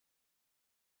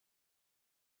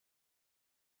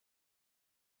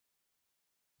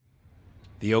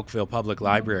The Oakville Public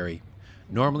Library,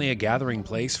 normally a gathering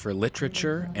place for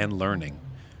literature and learning.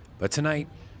 But tonight,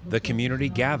 the community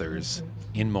gathers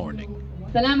in mourning.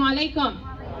 Assalamu alaikum.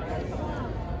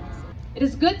 It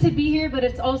is good to be here, but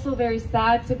it's also very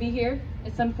sad to be here.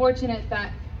 It's unfortunate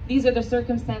that these are the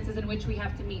circumstances in which we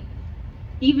have to meet.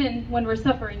 Even when we're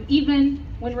suffering, even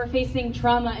when we're facing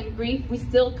trauma and grief, we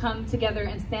still come together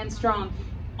and stand strong.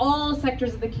 All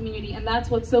sectors of the community, and that's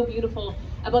what's so beautiful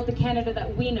about the Canada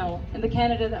that we know and the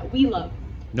Canada that we love.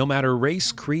 No matter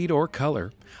race, creed, or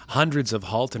color, hundreds of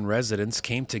Halton residents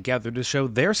came together to show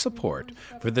their support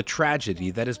for the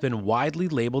tragedy that has been widely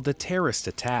labeled a terrorist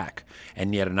attack,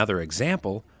 and yet another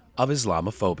example of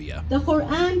Islamophobia. The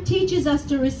Quran teaches us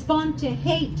to respond to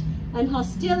hate and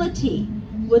hostility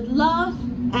with love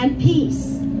and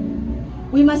peace.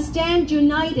 We must stand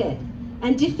united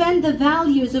and defend the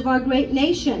values of our great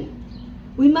nation.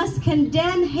 We must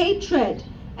condemn hatred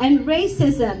and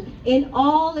racism in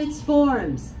all its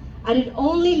forms, and it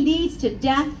only leads to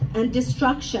death and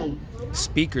destruction.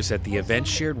 Speakers at the event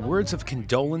shared words of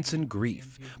condolence and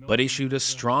grief, but issued a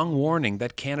strong warning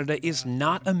that Canada is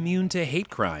not immune to hate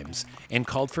crimes and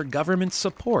called for government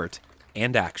support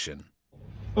and action.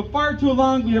 For far too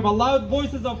long, we have allowed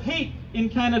voices of hate in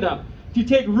Canada to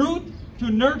take root,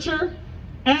 to nurture,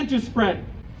 and to spread.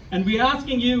 And we're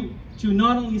asking you to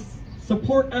not only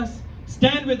support us,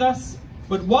 stand with us,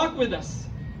 but walk with us,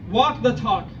 walk the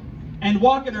talk, and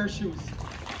walk in our shoes.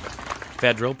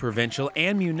 Federal, provincial,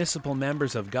 and municipal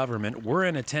members of government were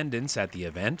in attendance at the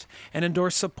event and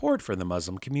endorsed support for the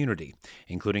Muslim community,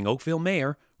 including Oakville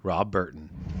Mayor Rob Burton.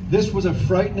 This was a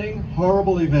frightening,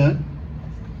 horrible event,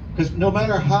 because no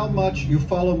matter how much you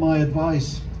follow my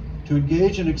advice to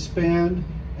engage and expand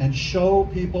and show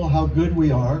people how good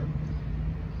we are,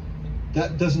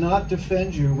 that does not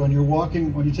defend you when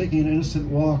you're taking an innocent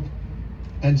walk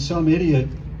and some idiot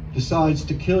decides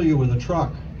to kill you with a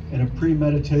truck in a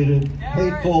premeditated,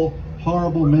 hateful,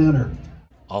 horrible manner.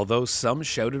 Although some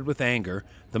shouted with anger,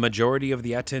 the majority of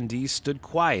the attendees stood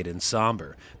quiet and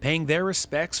somber, paying their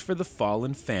respects for the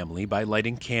fallen family by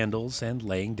lighting candles and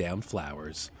laying down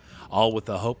flowers, all with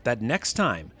the hope that next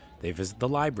time they visit the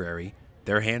library,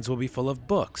 their hands will be full of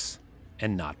books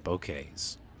and not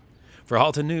bouquets. For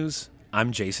Halton News,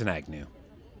 I'm Jason Agnew.